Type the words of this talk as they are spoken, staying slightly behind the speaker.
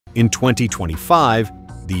In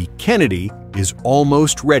 2025, the Kennedy is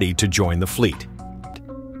almost ready to join the fleet.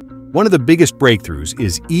 One of the biggest breakthroughs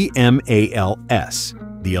is EMALS,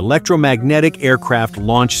 the Electromagnetic Aircraft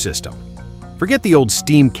Launch System. Forget the old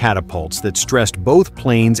steam catapults that stressed both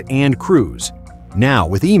planes and crews. Now,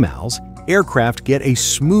 with EMALS, aircraft get a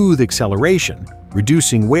smooth acceleration,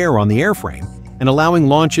 reducing wear on the airframe and allowing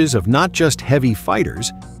launches of not just heavy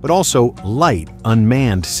fighters, but also light,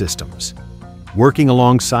 unmanned systems. Working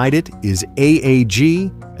alongside it is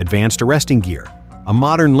AAG, Advanced Arresting Gear, a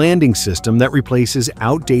modern landing system that replaces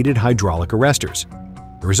outdated hydraulic arresters.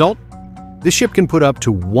 The result? This ship can put up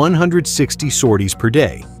to 160 sorties per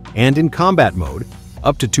day, and in combat mode,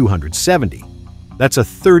 up to 270. That's a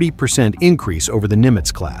 30% increase over the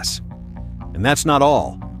Nimitz class. And that's not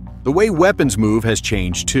all. The way weapons move has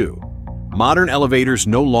changed too. Modern elevators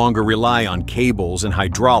no longer rely on cables and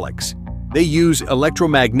hydraulics. They use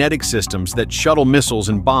electromagnetic systems that shuttle missiles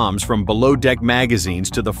and bombs from below-deck magazines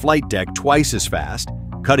to the flight deck twice as fast,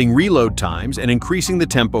 cutting reload times and increasing the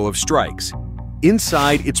tempo of strikes.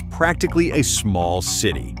 Inside, it's practically a small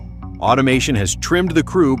city. Automation has trimmed the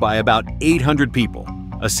crew by about 800 people,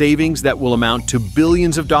 a savings that will amount to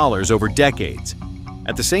billions of dollars over decades.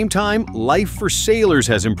 At the same time, life for sailors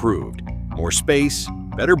has improved. More space,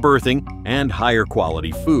 better berthing, and higher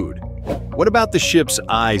quality food. What about the ship's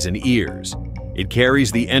eyes and ears? It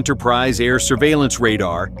carries the Enterprise Air Surveillance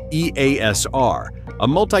Radar, EASR, a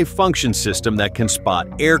multifunction system that can spot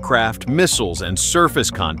aircraft, missiles, and surface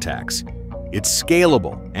contacts. It's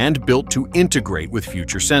scalable and built to integrate with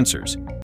future sensors.